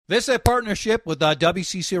This is a partnership with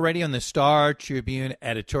WCC Radio and the Star Tribune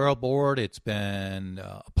editorial board. It's been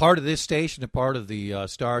a part of this station, a part of the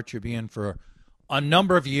Star Tribune for a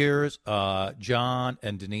number of years. John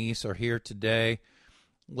and Denise are here today.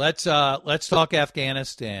 Let's talk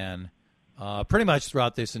Afghanistan pretty much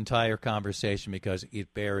throughout this entire conversation because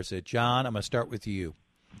it bears it. John, I'm going to start with you.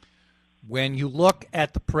 When you look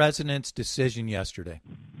at the president's decision yesterday,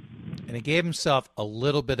 and he gave himself a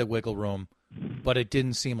little bit of wiggle room, but it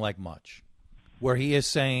didn't seem like much, where he is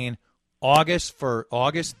saying August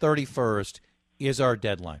 31st is our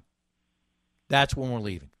deadline. That's when we're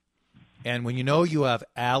leaving. And when you have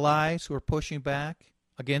allies who are pushing back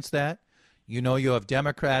against that, you have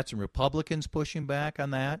Democrats and Republicans pushing back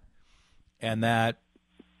on that, and that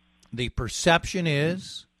the perception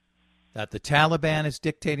is that the Taliban is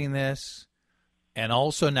dictating this, and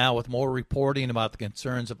also now with more reporting about the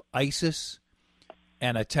concerns of ISIS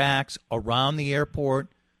and attacks around the airport,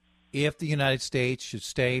 if the United States should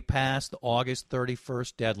stay past the August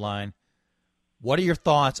 31st deadline. What are your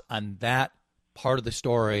thoughts on that part of the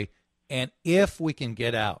story? And if we can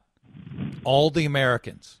get out all the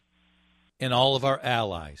Americans and all of our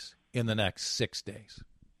allies in the next 6 days?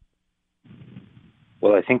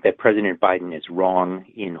 Well, I think that President Biden is wrong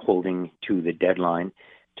in holding to the deadline,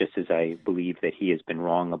 just as I believe that he has been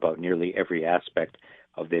wrong about nearly every aspect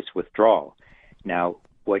of this withdrawal. Now,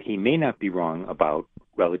 what he may not be wrong about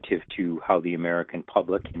relative to how the American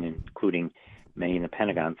public, and including many in the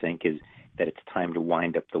Pentagon, think is that it's time to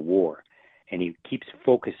wind up the war. And he keeps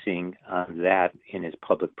focusing on that in his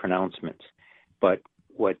public pronouncements. But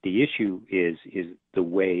what the issue is the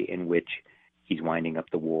way in which he's winding up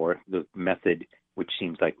the war, the method, which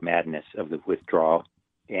seems like madness, of the withdrawal.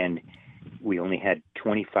 And we only had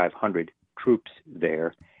 2,500 troops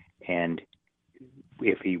there, and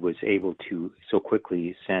if he was able to so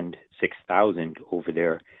quickly send 6,000 over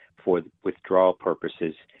there for withdrawal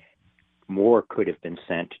purposes, more could have been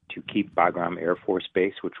sent to keep Bagram Air Force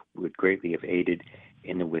Base, which would greatly have aided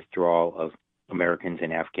in the withdrawal of Americans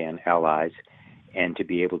and Afghan allies, and to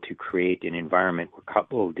be able to create an environment where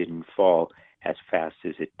Kabul didn't fall as fast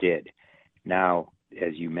as it did. Now,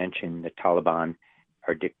 as you mentioned, the Taliban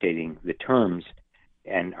are dictating the terms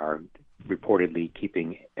and are reportedly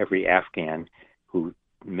keeping every Afghan, who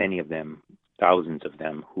many of them, thousands of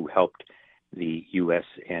them, who helped the U.S.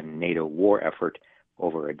 and NATO war effort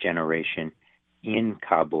over a generation in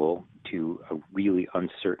Kabul to a really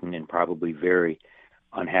uncertain and probably very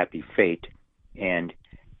unhappy fate. And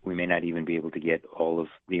we may not even be able to get all of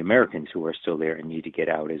the Americans who are still there and need to get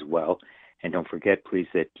out as well. And don't forget, please,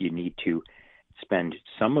 that you need to spend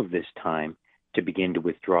some of this time to begin to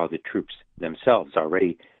withdraw the troops themselves.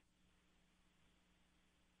 Already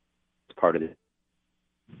part of it,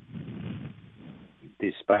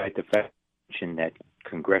 despite the fact that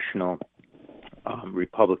congressional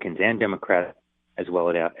Republicans and Democrats, as well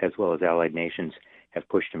as allied nations, have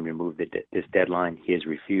pushed him to move this deadline, he has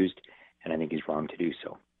refused, and I think he's wrong to do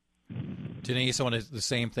so. Denise, I want the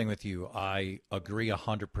same thing with you. I agree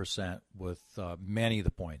 100% with many of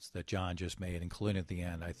the points that John just made, including at the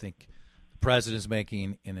end. I think the president is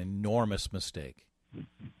making an enormous mistake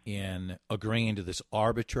in agreeing to this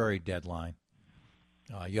arbitrary deadline.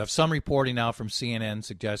 You have some reporting now from CNN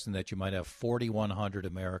suggesting that you might have 4,100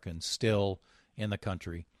 Americans still in the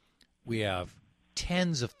country. We have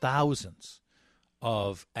tens of thousands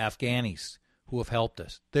of Afghanis who have helped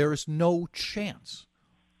us. There is no chance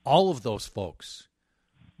all of those folks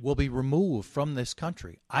will be removed from this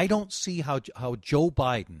country. I don't see how Joe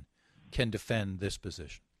Biden can defend this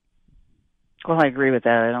position. Well, I agree with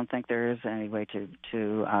that. I don't think there is any way to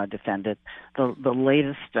defend it. The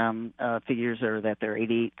latest figures are that there are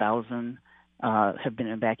 88,000 have been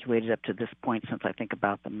evacuated up to this point since I think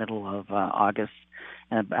about the middle of August,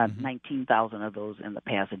 and about 19,000 of those in the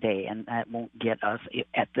past day. And that won't get us,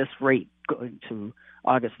 at this rate, going to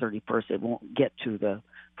August 31st, it won't get to the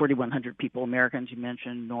 4,100 people, Americans you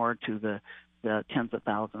mentioned, nor to the tens of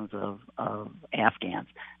thousands of Afghans.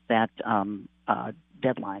 That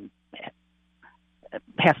deadline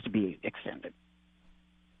has to be extended.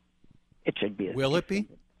 It should be. Will it be?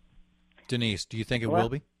 Denise, do you think it will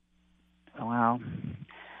be? Well,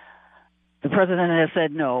 the president has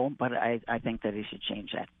said no, but I think that he should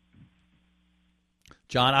change that.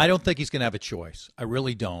 John, I don't think he's going to have a choice. I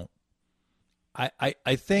really don't.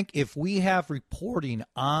 I think if we have reporting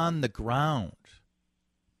on the ground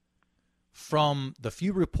from the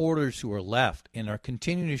few reporters who are left and are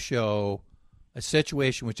continuing to show a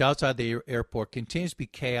situation which outside the airport continues to be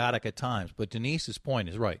chaotic at times, but Denise's point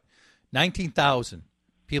is right. 19,000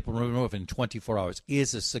 people removed in 24 hours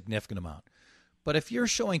is a significant amount. But if you're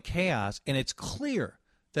showing chaos and it's clear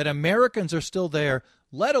that Americans are still there,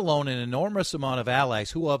 let alone an enormous amount of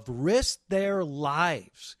allies who have risked their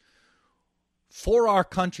lives for our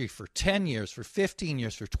country for 10 years, for 15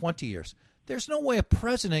 years, for 20 years. There's no way a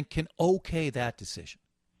president can okay that decision.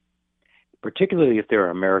 Particularly if there are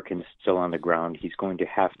Americans still on the ground, he's going to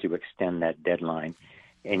have to extend that deadline.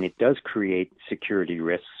 And it does create security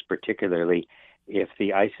risks, particularly if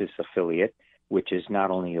the ISIS affiliate, which is not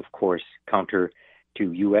only, of course, counter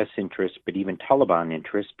to U.S. interests, but even Taliban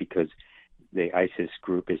interests, because the ISIS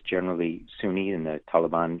group is generally Sunni and the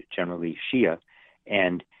Taliban generally Shia,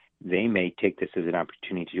 and they may take this as an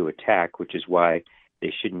opportunity to attack, which is why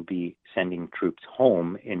they shouldn't be sending troops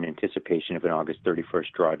home in anticipation of an August 31st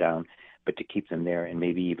drawdown, but to keep them there and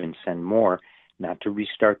maybe even send more, not to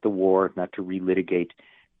restart the war, not to relitigate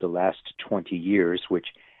the last 20 years, which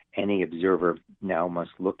any observer now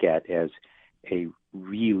must look at as a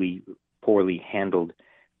really poorly handled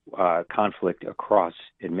conflict across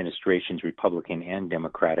administrations, Republican and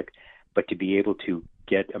Democratic, but to be able to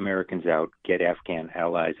get Americans out, get Afghan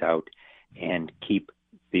allies out, and keep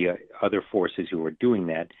the other forces who are doing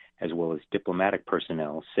that, as well as diplomatic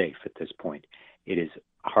personnel, safe at this point. It is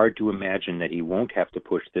hard to imagine that he won't have to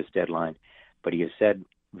push this deadline, but he has said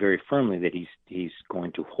very firmly that he's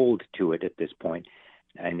going to hold to it at this point.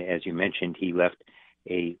 And as you mentioned, he left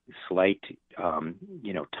a slight,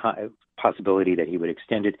 possibility that he would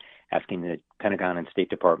extend it, asking the Pentagon and State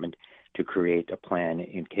Department to create a plan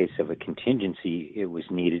in case of a contingency it was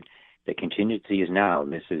needed. The contingency is now.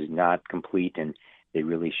 This is not complete, and they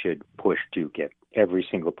really should push to get every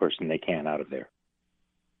single person they can out of there.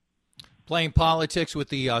 Playing politics with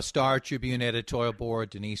the Star Tribune editorial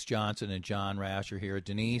board, Denise Johnson and John Rash are here.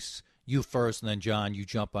 Denise, you first, and then John, you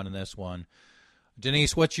jump on this one.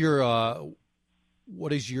 Denise, what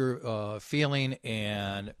is your feeling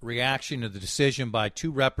and reaction to the decision by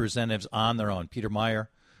two representatives on their own, Peter Meyer,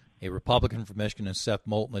 a Republican from Michigan, and Seth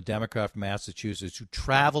Moulton, a Democrat from Massachusetts, who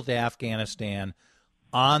traveled to Afghanistan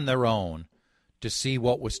on their own to see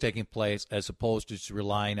what was taking place as opposed to just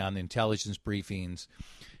relying on the intelligence briefings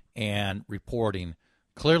and reporting?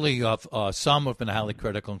 Clearly, some have been highly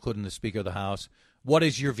critical, including the Speaker of the House. What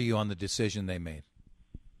is your view on the decision they made?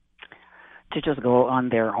 To just go on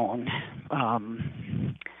their own.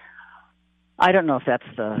 I don't know if that's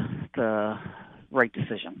the right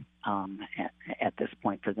decision at this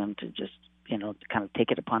point for them to just, kind of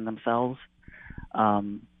take it upon themselves.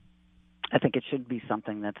 I think it should be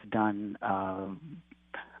something that's done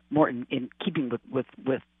more in keeping with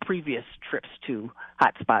previous trips to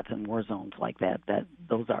hot spots and war zones like that. That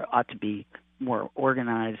those ought to be more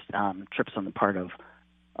organized trips on the part of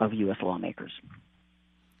U.S. lawmakers.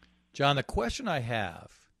 John, the question I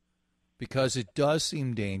have, because it does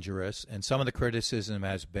seem dangerous, and some of the criticism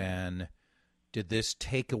has been, did this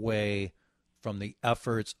take away from the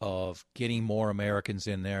efforts of getting more Americans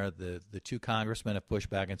in there? The two congressmen have pushed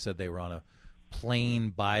back and said they were on a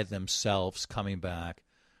plane by themselves coming back.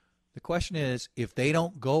 The question is, if they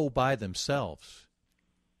don't go by themselves,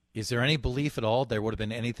 is there any belief at all there would have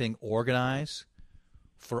been anything organized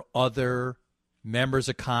for other members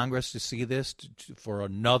of Congress to see this, for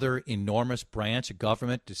another enormous branch of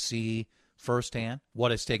government to see firsthand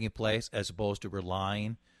what is taking place as opposed to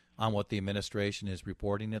relying on what the administration is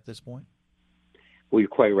reporting at this point? Well, you're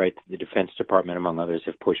quite right. The Defense Department, among others,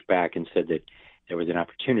 have pushed back and said that there was an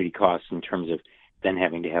opportunity cost in terms of then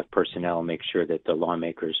having to have personnel make sure that the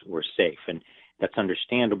lawmakers were safe. And that's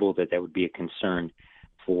understandable that would be a concern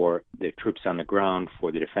for the troops on the ground,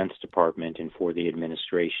 for the Defense Department, and for the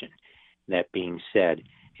administration. That being said,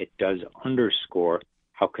 it does underscore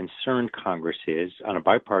how concerned Congress is on a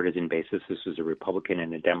bipartisan basis. This was a Republican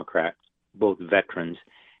and a Democrat, both veterans,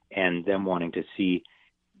 and them wanting to see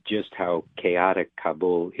just how chaotic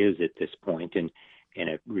Kabul is at this point, and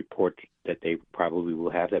a report that they probably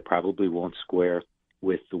will have that probably won't square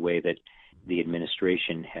with the way that the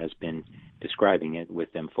administration has been describing it,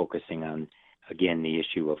 with them focusing on, again, the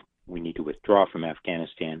issue of we need to withdraw from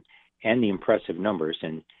Afghanistan and the impressive numbers.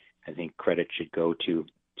 And I think credit should go to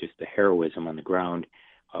just the heroism on the ground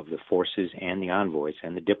of the forces and the envoys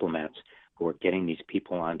and the diplomats who are getting these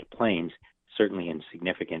people onto planes, certainly in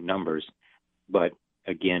significant numbers. But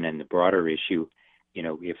again, in the broader issue,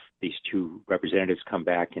 if these two representatives come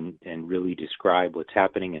back and really describe what's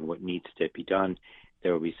happening and what needs to be done,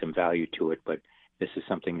 there will be some value to it. But this is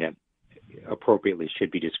something that appropriately should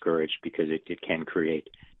be discouraged because it can create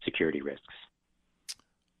security risks.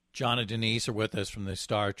 John and Denise are with us from the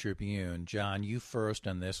Star Tribune. John, you first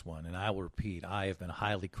on this one, and I will repeat, I have been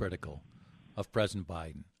highly critical of President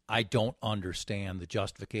Biden. I don't understand the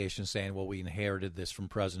justification saying, well, we inherited this from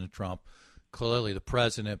President Trump. Clearly,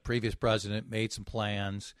 the previous president, made some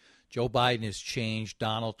plans. Joe Biden has changed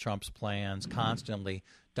Donald Trump's plans constantly.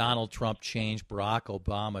 Donald Trump changed Barack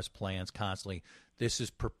Obama's plans constantly. This is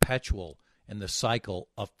perpetual in the cycle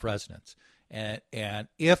of presidents. And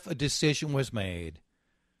if a decision was made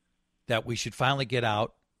that we should finally get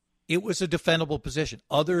out, it was a defendable position.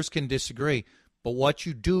 Others can disagree. But what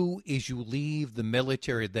you do is you leave the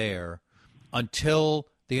military there until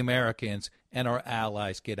the Americans and our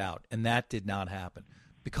allies get out. And that did not happen.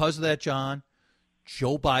 Because of that, John,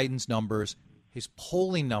 Joe Biden's numbers, his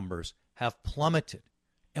polling numbers have plummeted.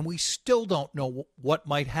 And we still don't know what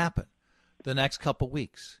might happen the next couple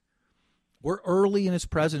weeks. We're early in his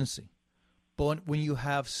presidency. But when you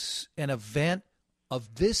have an event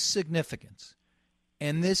of this significance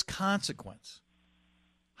and this consequence,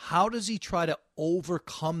 how does he try to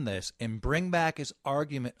overcome this and bring back his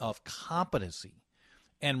argument of competency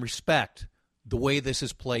and respect the way this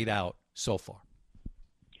has played out so far?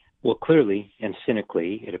 Well, clearly and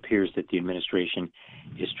cynically, it appears that the administration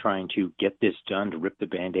is trying to get this done, to rip the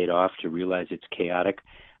Band-Aid off, to realize it's chaotic,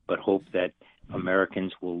 but hope that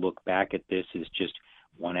Americans will look back at this as just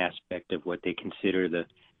one aspect of what they consider the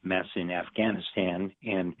mess in Afghanistan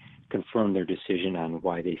and confirm their decision on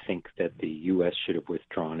why they think that the U.S. should have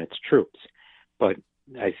withdrawn its troops. But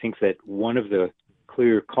I think that one of the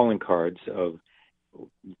clear calling cards of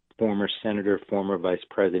former senator, former vice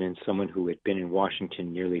president, someone who had been in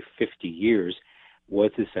Washington nearly 50 years,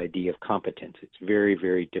 was this idea of competence. It's very,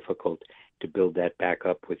 very difficult to build that back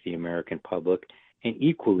up with the American public, and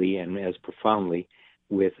equally and as profoundly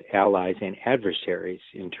with allies and adversaries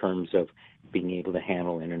in terms of being able to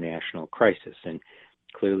handle international crisis. And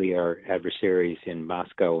clearly our adversaries in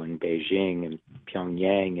Moscow and Beijing and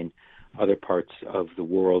Pyongyang and other parts of the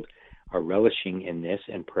world are relishing in this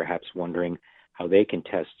and perhaps wondering how they can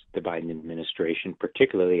test the Biden administration,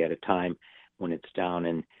 particularly at a time when it's down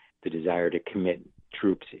and the desire to commit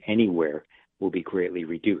troops anywhere will be greatly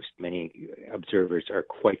reduced. Many observers are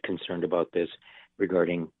quite concerned about this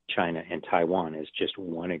regarding China and Taiwan as just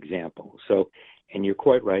one example. So, and you're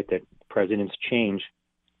quite right that presidents change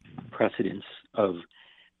precedents of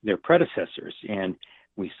their predecessors. And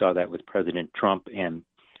we saw that with President Trump and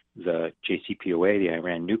the JCPOA, the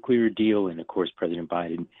Iran nuclear deal. And of course, President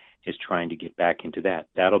Biden is trying to get back into that.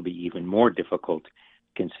 That'll be even more difficult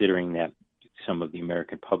considering that some of the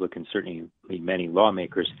American public and certainly many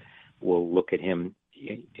lawmakers will look at him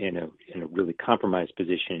in a really compromised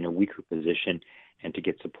position, in a weaker position, and to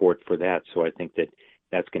get support for that. So I think that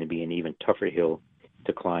that's going to be an even tougher hill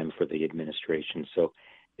to climb for the administration. So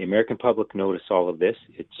the American public notice all of this.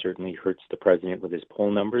 It certainly hurts the president with his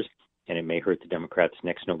poll numbers, and it may hurt the Democrats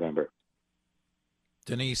next November.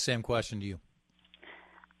 Denise, same question to you.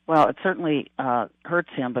 Well, it certainly hurts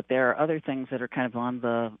him, but there are other things that are kind of on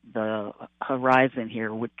the horizon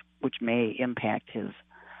here, which may impact his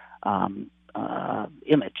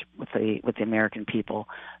image with the American people.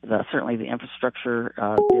 Certainly, the infrastructure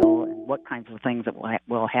bill and what kinds of things that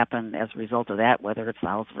will happen as a result of that, whether it's the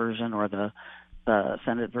House version or the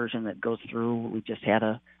Senate version that goes through. We just had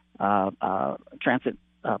a transit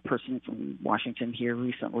person from Washington here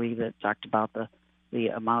recently that talked about the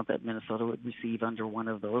amount that Minnesota would receive under one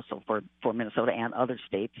of those. So for Minnesota and other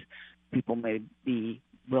states, people may be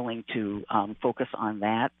willing to focus on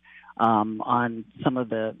that, on some of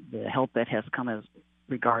the help that has come as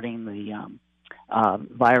regarding the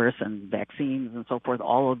virus and vaccines and so forth.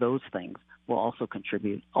 All of those things will also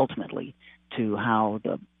contribute ultimately to how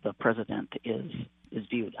the president is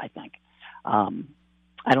viewed, I think.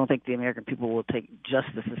 I don't think the American people will take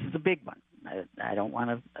justice. This is a big one. I don't want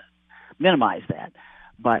to minimize that,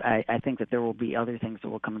 but I think that there will be other things that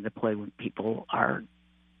will come into play when people are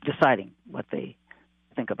deciding what they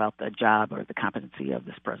think about the job or the competency of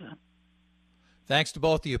this president. Thanks to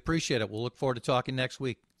both of you. Appreciate it. We'll look forward to talking next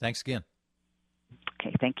week. Thanks again.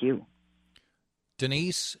 Okay, thank you.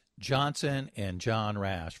 Denise Johnson and John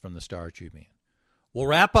Rash from the Star Tribune. We'll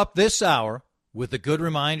wrap up this hour with a good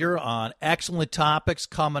reminder on excellent topics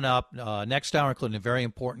coming up next hour, including a very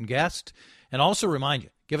important guest. And also remind you,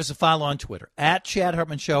 give us a follow on Twitter, at Chad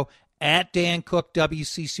Hartman Show, at Dan Cook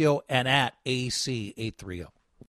WCCO, and at AC830.